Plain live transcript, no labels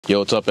Yo,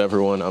 what's up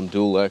everyone? I'm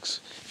Dulex.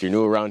 If you're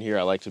new around here,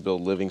 I like to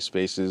build living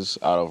spaces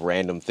out of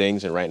random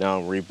things, and right now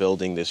I'm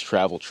rebuilding this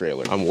travel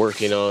trailer. I'm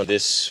working on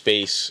this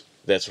space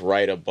that's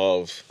right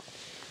above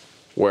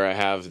where I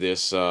have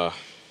this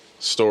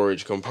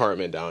storage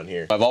compartment down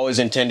here. I've always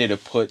intended to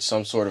put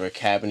some sort of a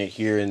cabinet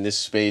here in this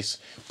space,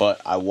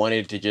 but I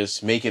wanted to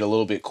just make it a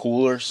little bit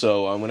cooler,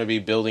 so I'm going to be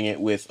building it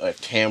with a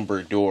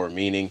Tambour door,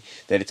 meaning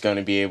that it's going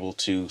to be able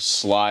to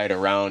slide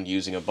around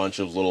using a bunch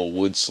of little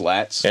wood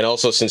slats. And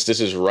also, since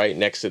this is right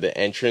next to the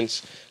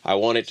entrance, I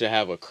want it to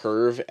have a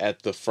curve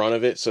at the front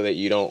of it so that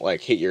you don't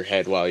like hit your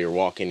head while you're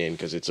walking in,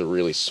 because it's a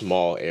really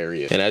small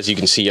area. And as you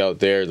can see out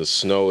there, the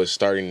snow is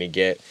starting to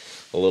get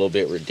a little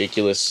bit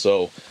ridiculous,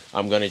 so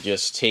I'm gonna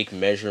just take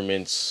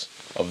measurements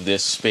of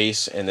this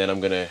space, and then I'm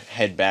gonna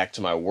head back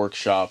to my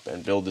workshop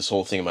and build this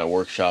whole thing in my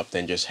workshop,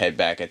 then just head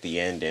back at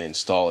the end and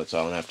install it so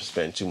I don't have to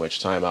spend too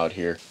much time out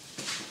here.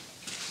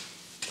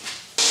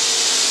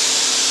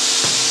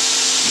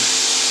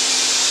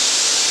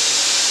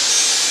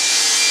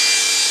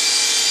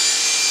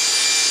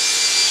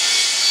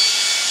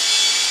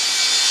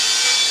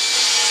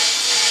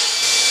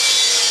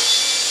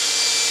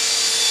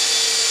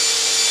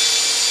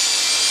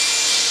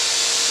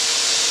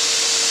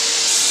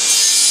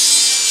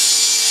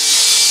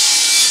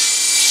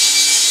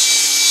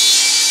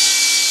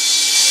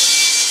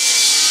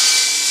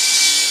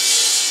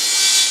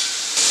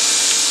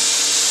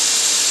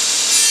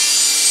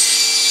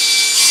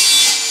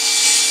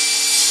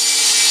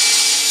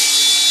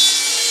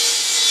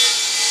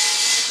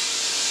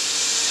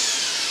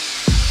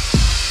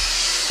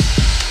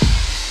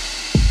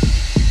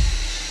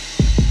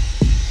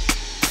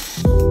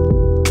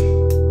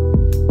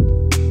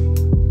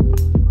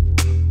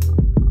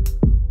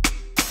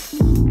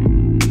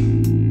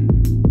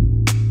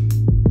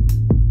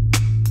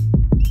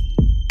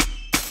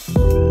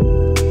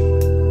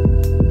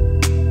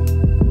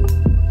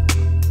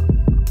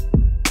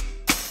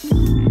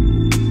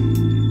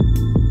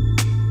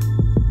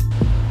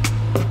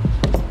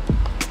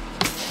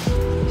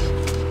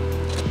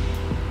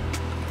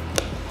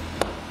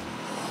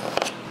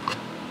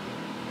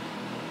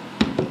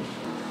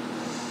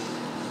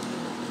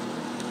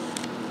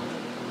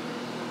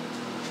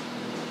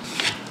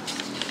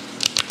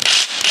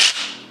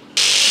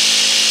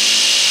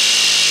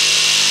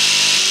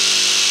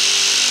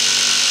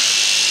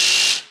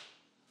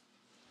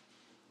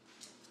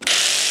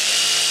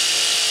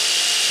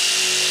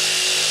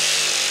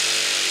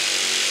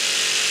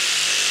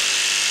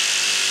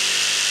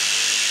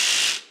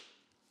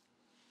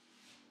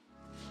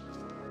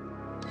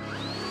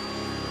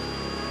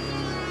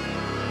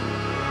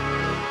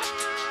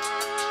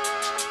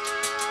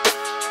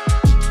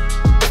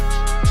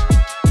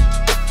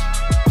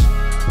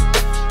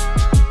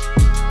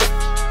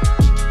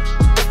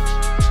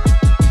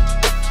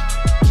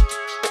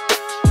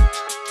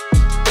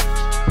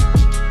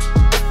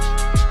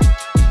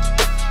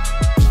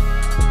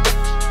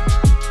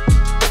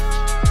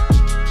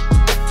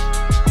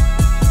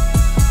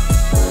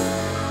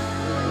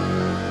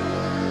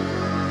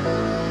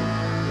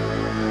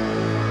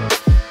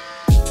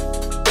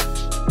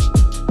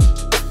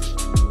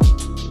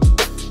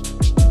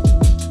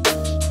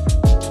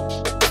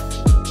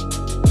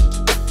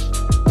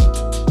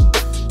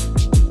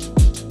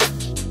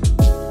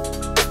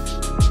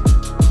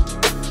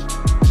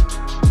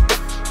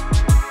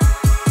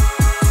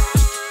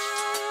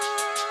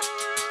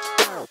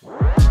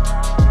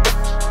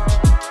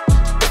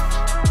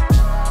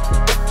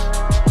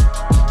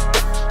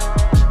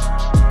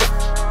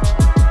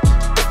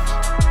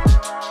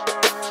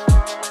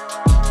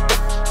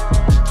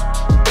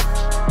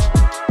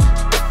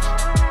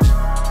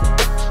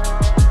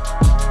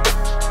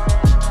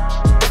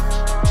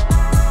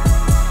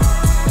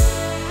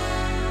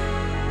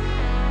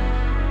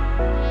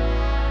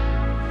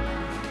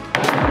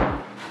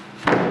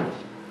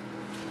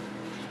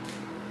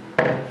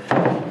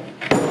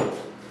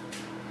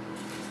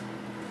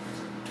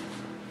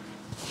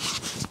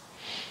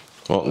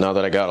 Well, now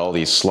that I got all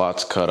these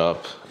slots cut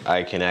up,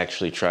 I can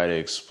actually try to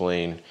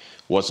explain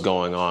what's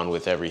going on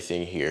with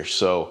everything here.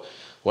 So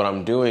what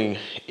I'm doing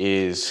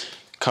is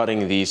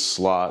cutting these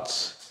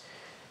slots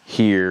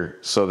here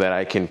so that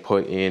I can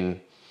put in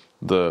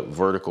the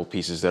vertical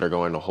pieces that are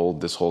going to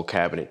hold this whole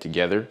cabinet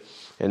together.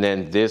 And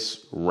then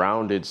this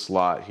rounded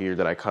slot here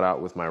that I cut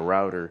out with my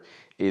router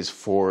is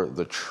for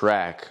the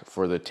track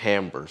for the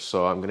Tambour.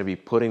 So I'm going to be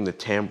putting the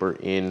Tambour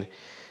in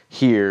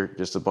here,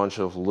 just a bunch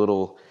of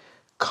little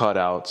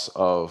cutouts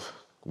of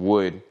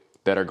wood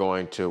that are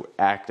going to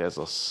act as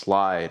a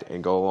slide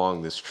and go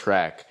along this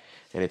track,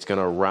 and it's going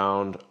to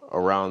round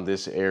around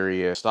this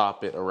area,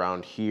 stop it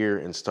around here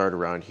and start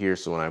around here,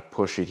 so when I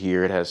push it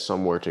here it has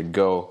somewhere to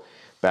go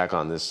back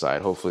on this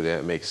side. Hopefully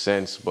that makes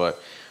sense,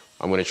 but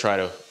I'm going to try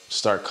to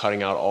start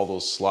cutting out all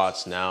those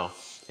slots now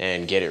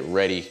and get it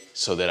ready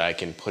so that I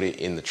can put it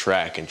in the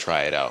track and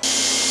try it out.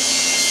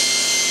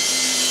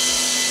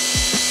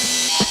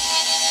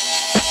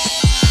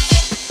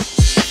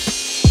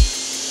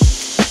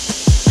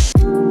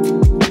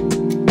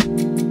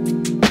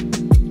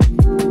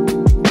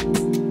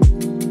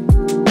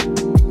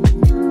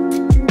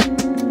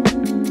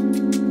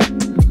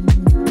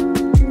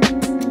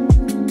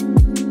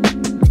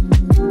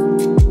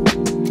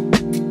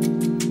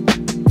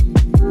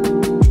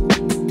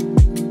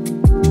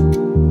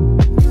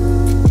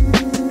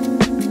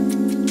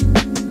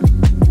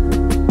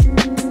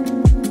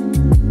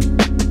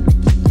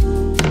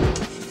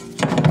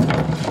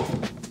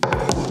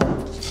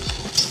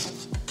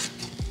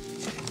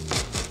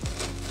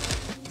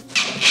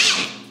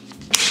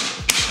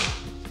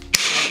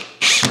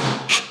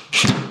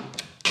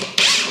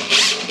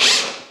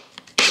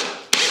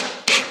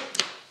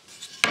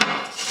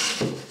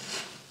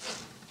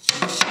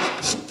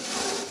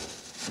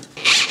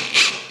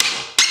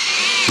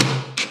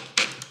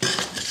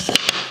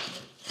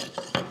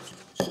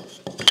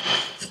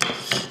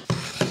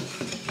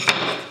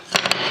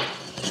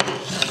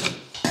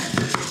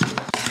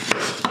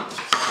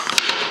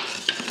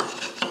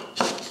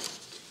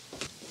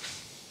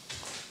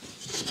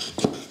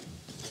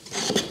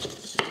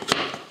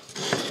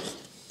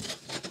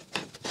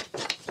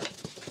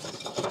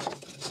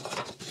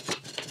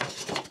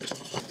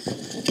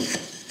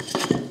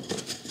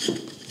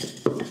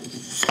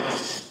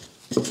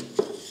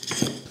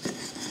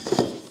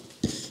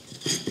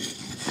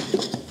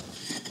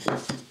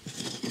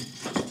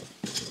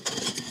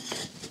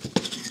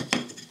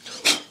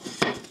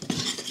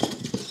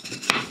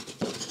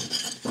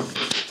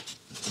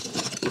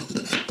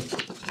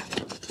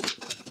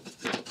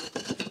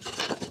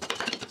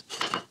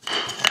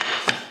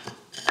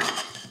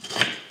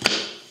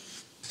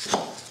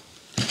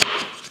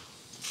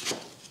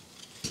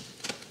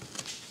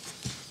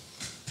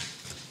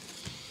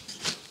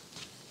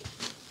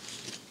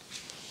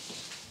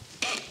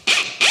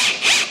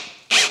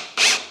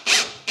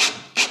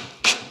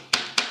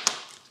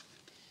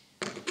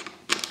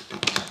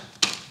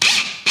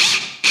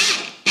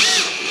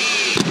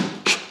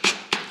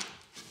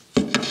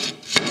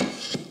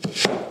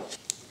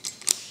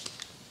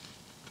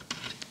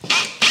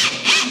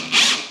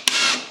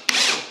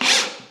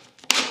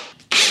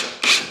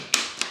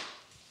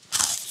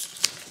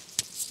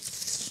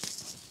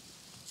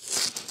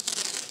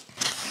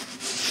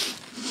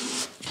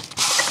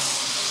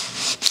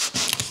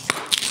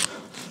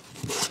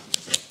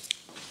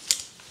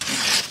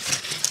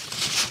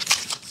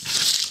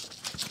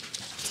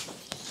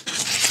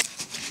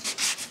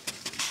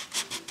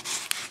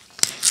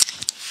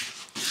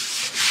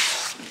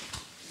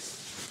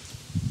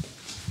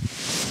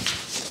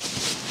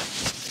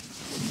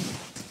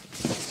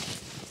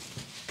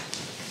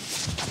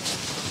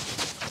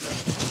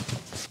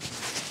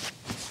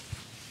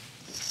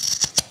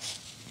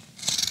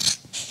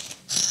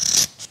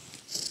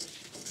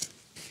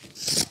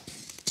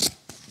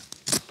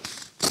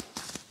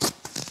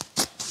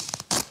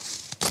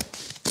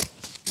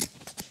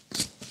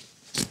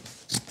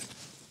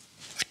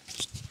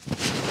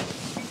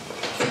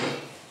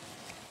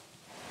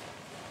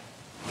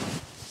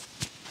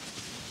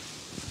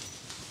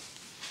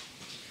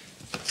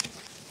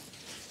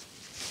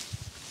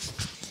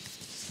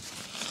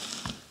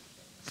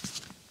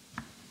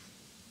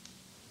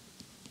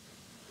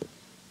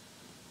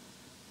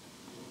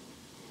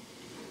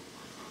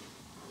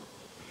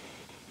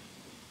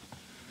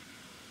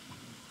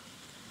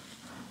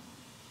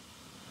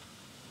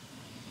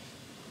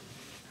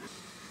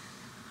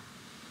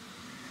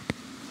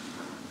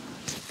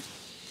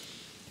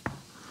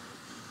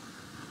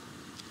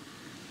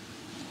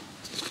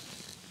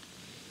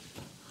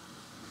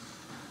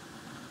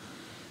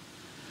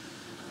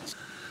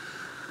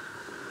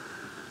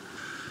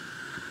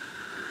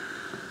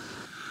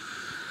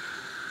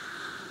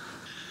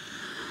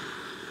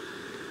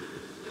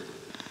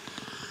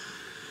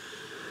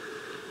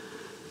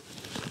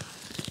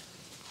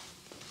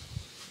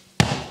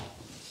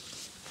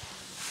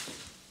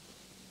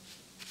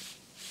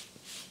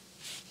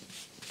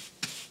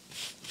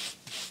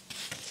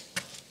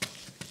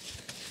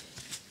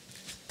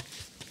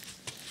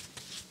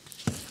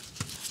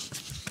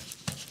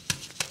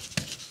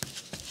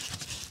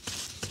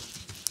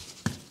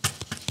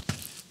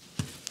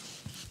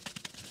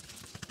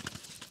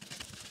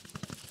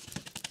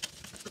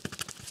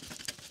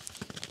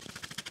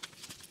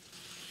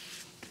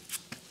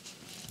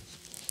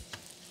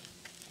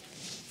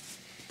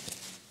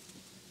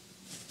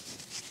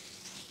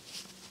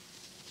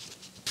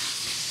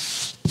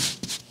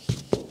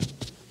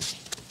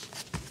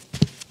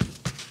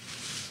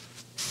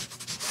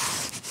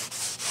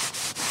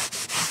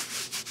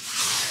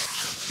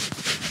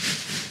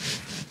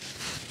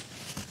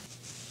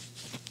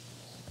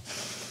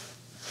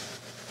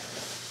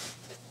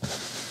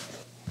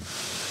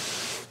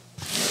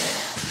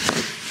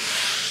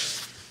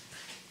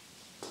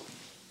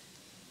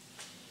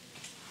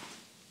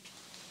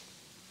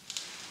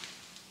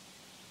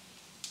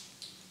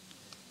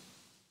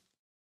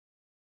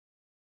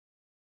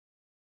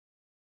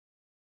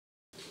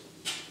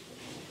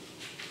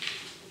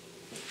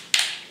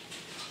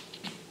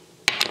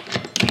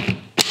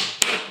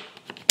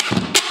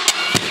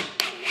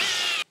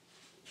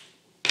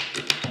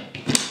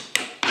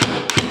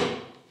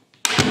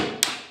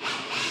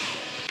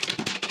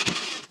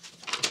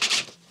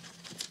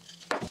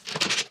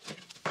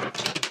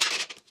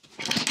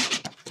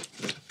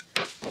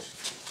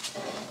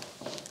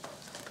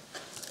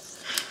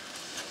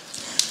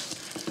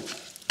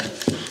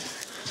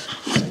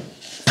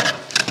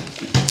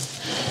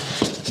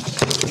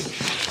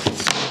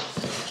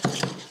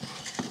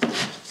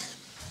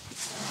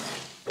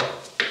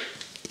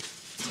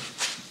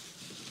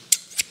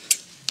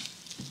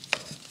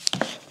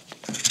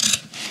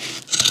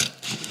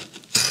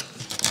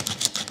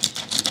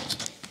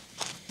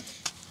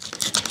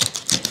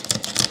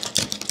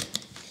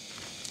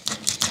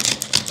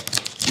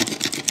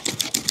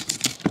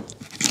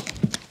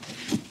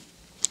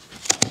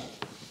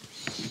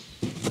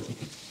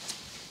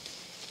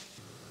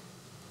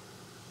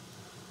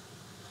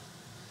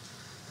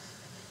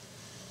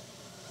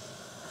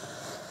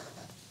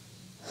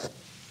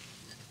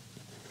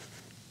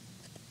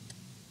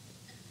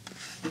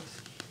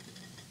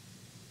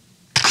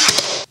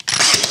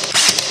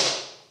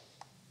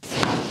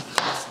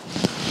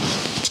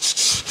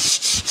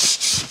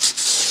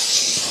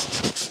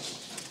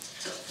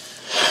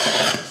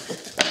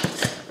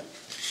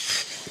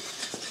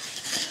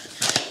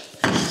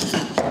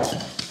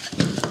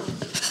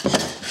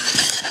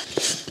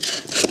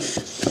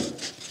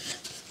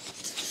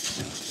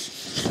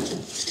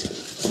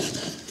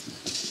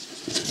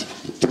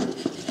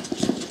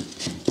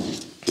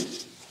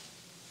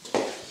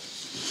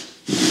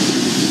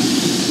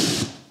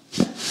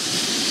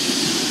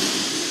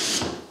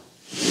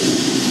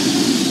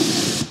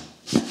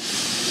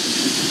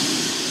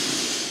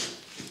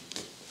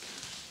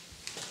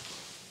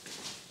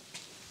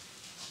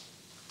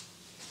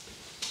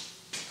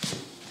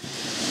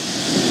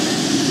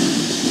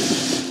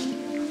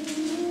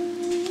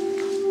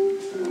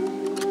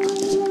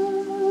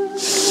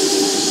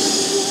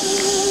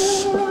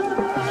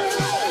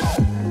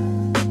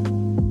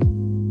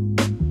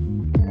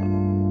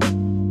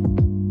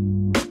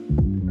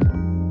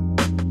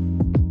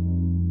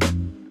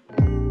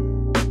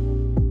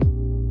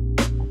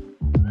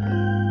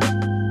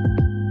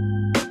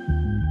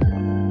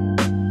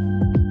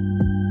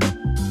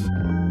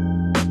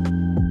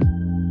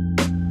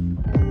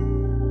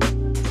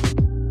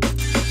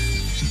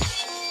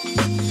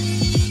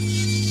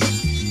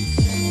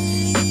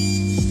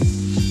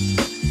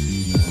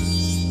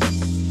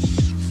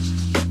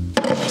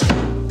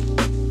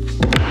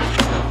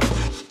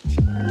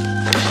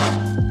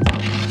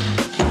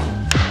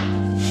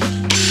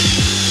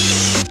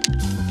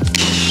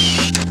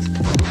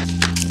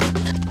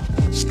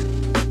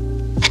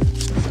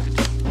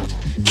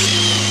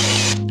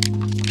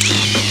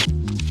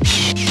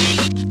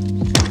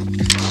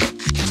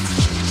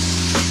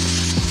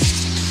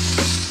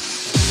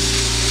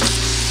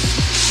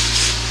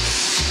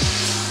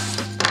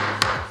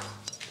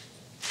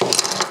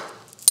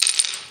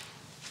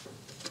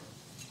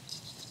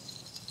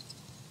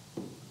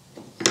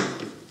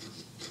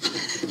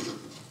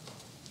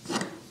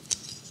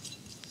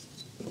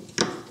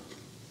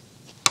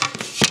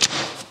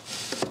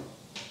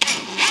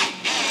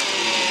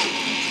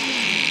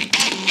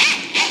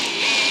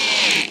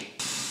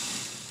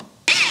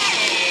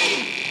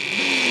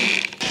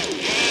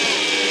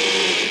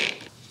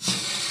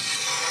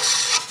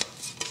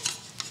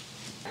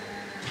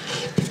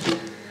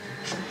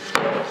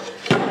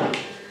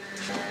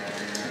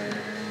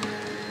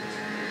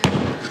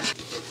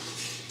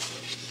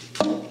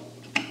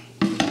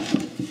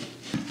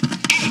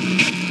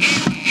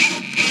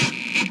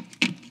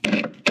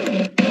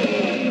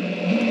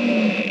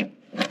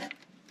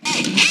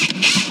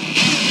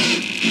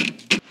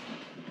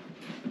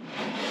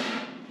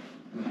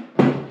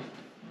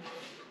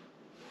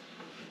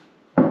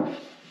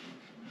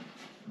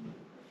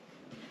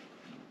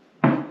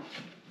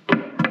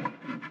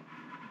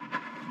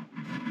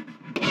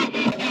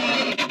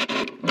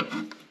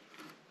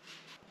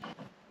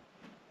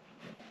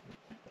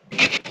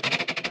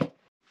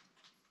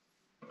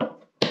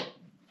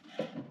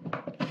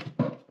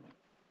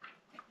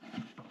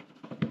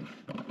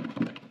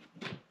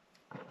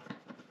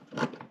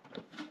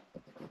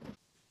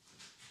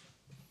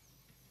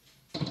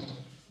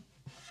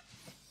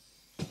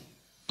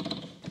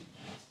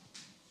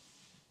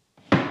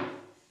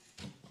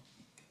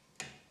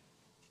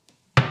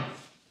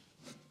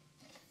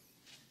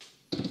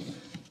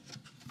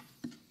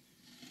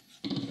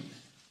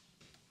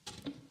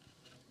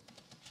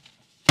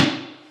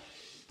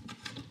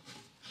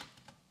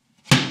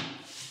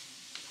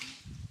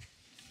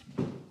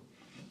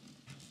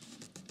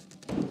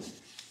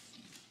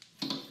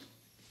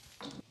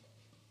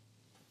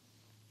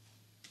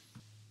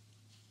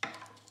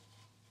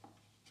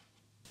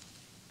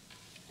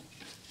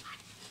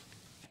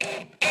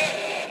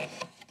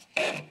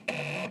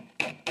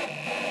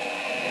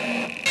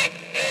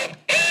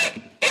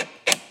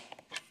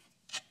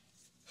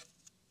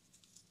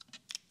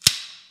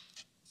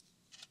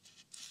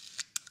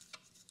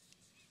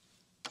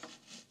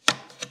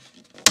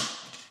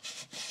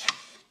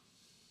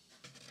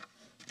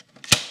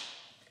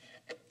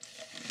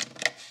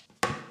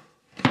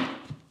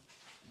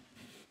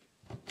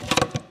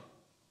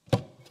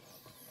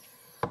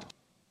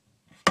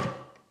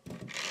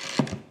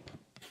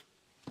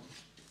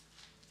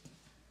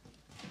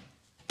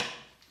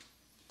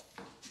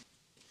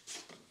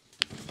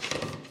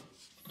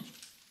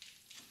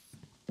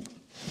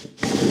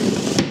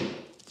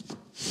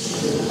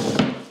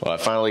 Well, I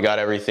finally got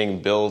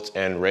everything built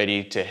and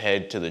ready to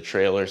head to the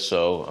trailer,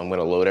 so I'm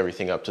gonna load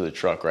everything up to the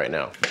truck right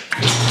now.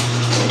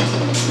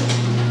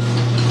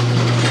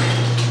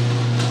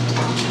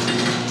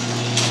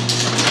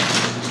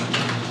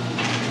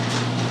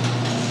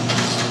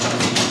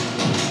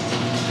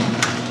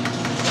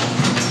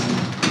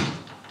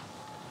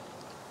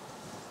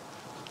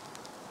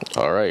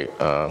 All right,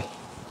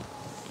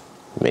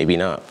 maybe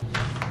not.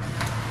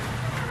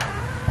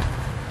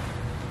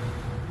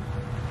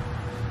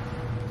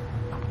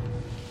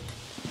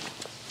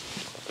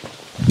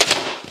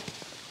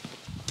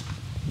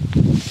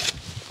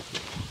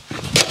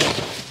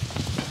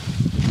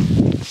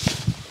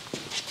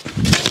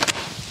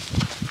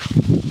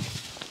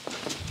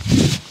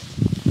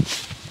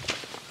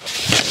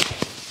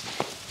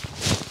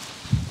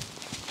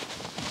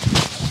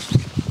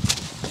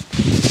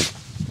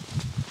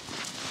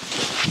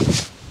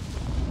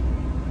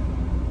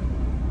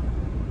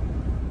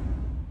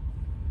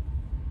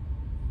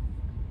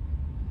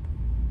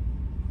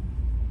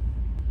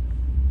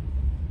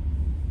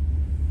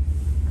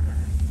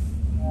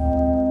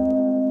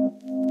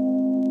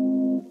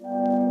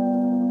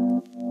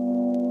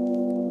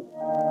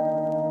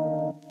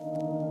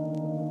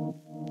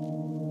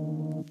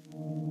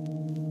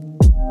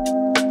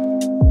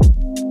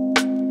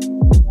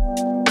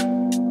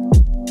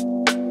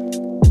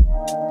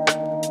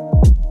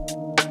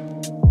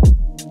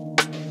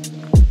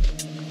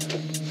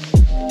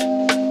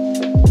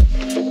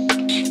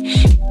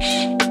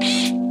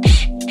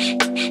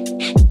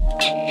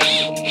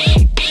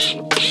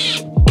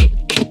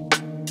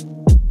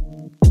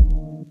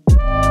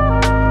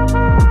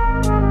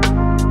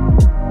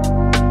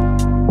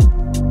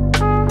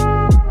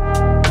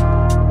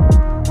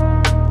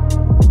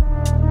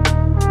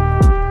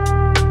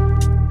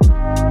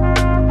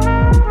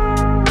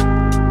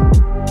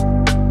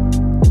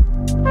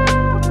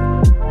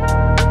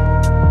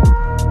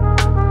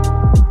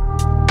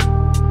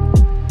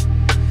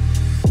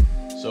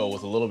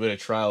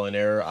 Trial and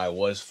error, I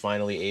was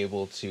finally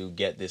able to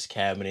get this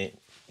cabinet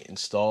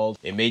installed.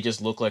 It may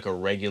just look like a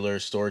regular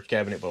storage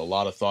cabinet, but a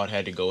lot of thought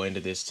had to go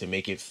into this to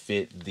make it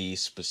fit the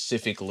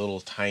specific little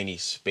tiny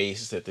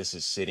space that this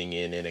is sitting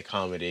in and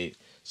accommodate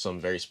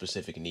some very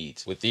specific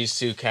needs. With these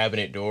two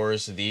cabinet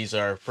doors, these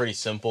are pretty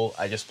simple.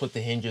 I just put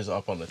the hinges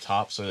up on the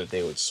top so that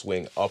they would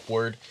swing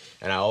upward,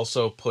 and I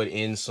also put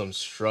in some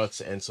struts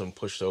and some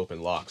push to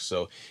open locks.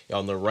 So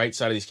on the right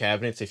side of these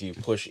cabinets, if you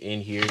push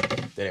in here,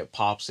 then it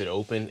pops it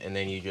open, and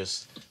then you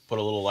just put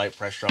a little light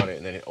pressure on it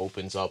and then it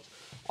opens up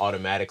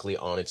automatically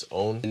on its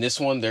own. In this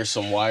one, there's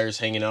some wires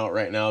hanging out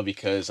right now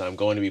because I'm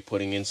going to be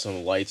putting in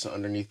some lights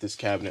underneath this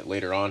cabinet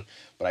later on,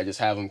 but I just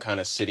have them kind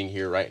of sitting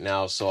here right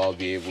now, so I'll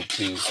be able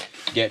to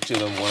get to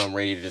them when I'm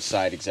ready to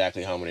decide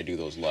exactly how I'm going to do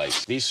those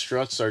lights. These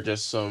struts are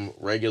just some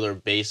regular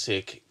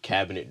basic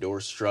cabinet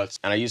door struts,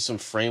 and I used some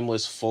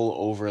frameless full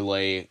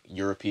overlay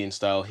European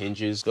style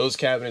hinges. Those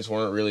cabinets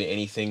weren't really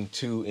anything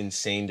too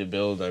insane to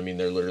build. I mean,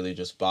 they're literally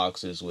just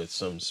boxes with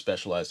some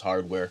specialized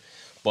hardware.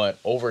 But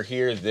over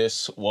here,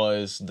 this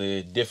was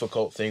the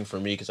difficult thing for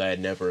me because I had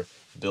never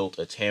built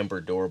a Tambour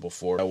door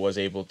before. I was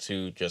able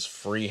to just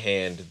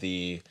freehand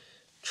the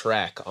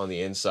track on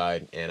the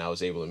inside, and I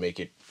was able to make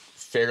it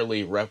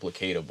fairly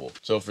replicatable.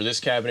 So for this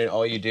cabinet,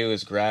 all you do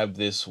is grab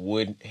this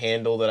wood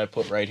handle that I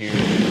put right here,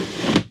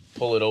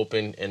 pull it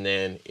open, and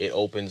then it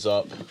opens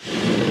up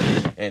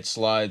and it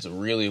slides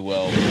really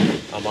well.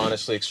 I'm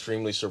honestly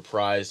extremely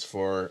surprised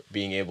for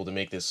being able to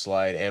make this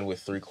slide, and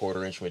with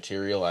 3/4 inch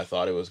material. I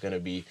thought it was going to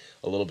be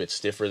a little bit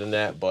stiffer than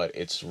that, but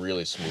it's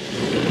really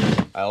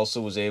smooth. I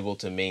also was able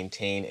to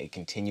maintain a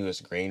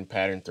continuous grain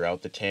pattern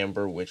throughout the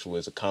Tambour, which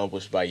was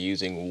accomplished by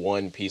using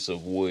one piece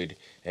of wood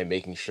and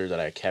making sure that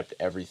I kept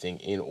everything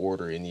in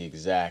order in the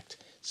exact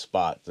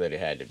spot that it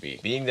had to be.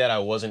 Being that I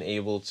wasn't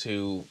able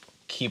to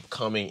keep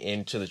coming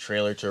into the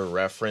trailer to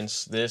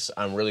reference this,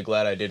 I'm really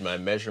glad I did my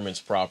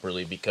measurements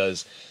properly,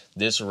 because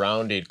this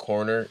rounded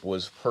corner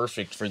was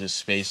perfect for this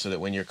space so that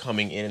when you're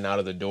coming in and out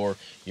of the door,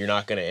 you're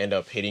not going to end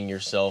up hitting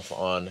yourself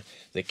on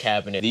the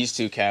cabinet. These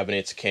two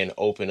cabinets can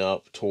open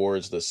up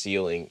towards the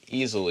ceiling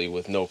easily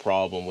with no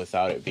problem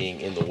without it being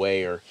in the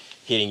way or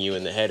hitting you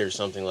in the head or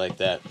something like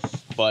that.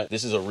 But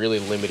this is a really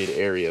limited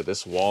area.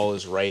 This wall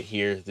is right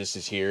here, this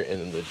is here,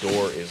 and then the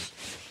door is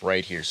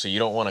right here. So you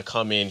don't want to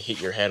come in,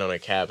 hit your head on a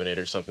cabinet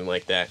or something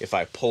like that. If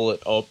I pull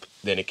it up,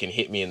 then it can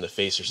hit me in the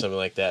face or something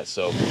like that.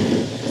 So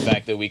the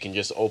fact that we can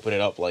just open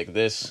it up like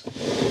this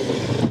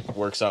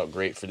works out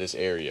great for this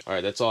area. All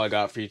right, that's all I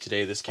got for you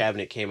today. This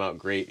cabinet came out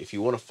great. If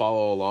you want to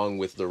follow along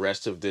with the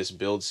rest of this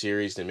build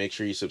series, then make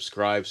sure you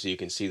subscribe so you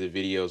can see the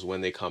videos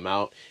when they come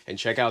out, and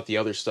check out the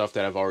other stuff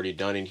that I've already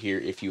done in here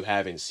if you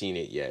haven't seen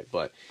it yet.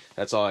 But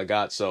that's all I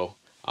got, so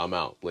I'm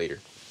out. Later.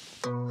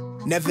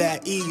 Never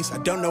at ease, I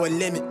don't know a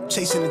limit.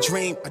 Chasing a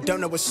dream, I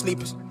don't know what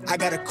sleep is. I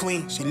got a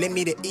queen, she lit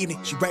me the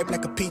evening. She ripe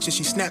like a peach and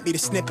she snapped me the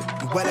snippet.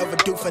 You well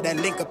overdue for that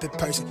link up in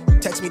person.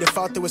 Text me to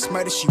fall through a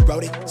murder, she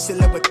wrote it.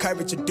 Still up with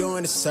courage, you're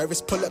doing a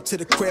service. Pull up to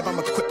the crib, I'm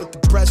equipped with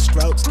the brush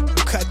strokes.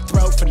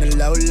 Cutthroat from the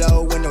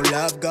low, when no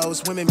love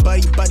goes. Women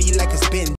buddy like it's been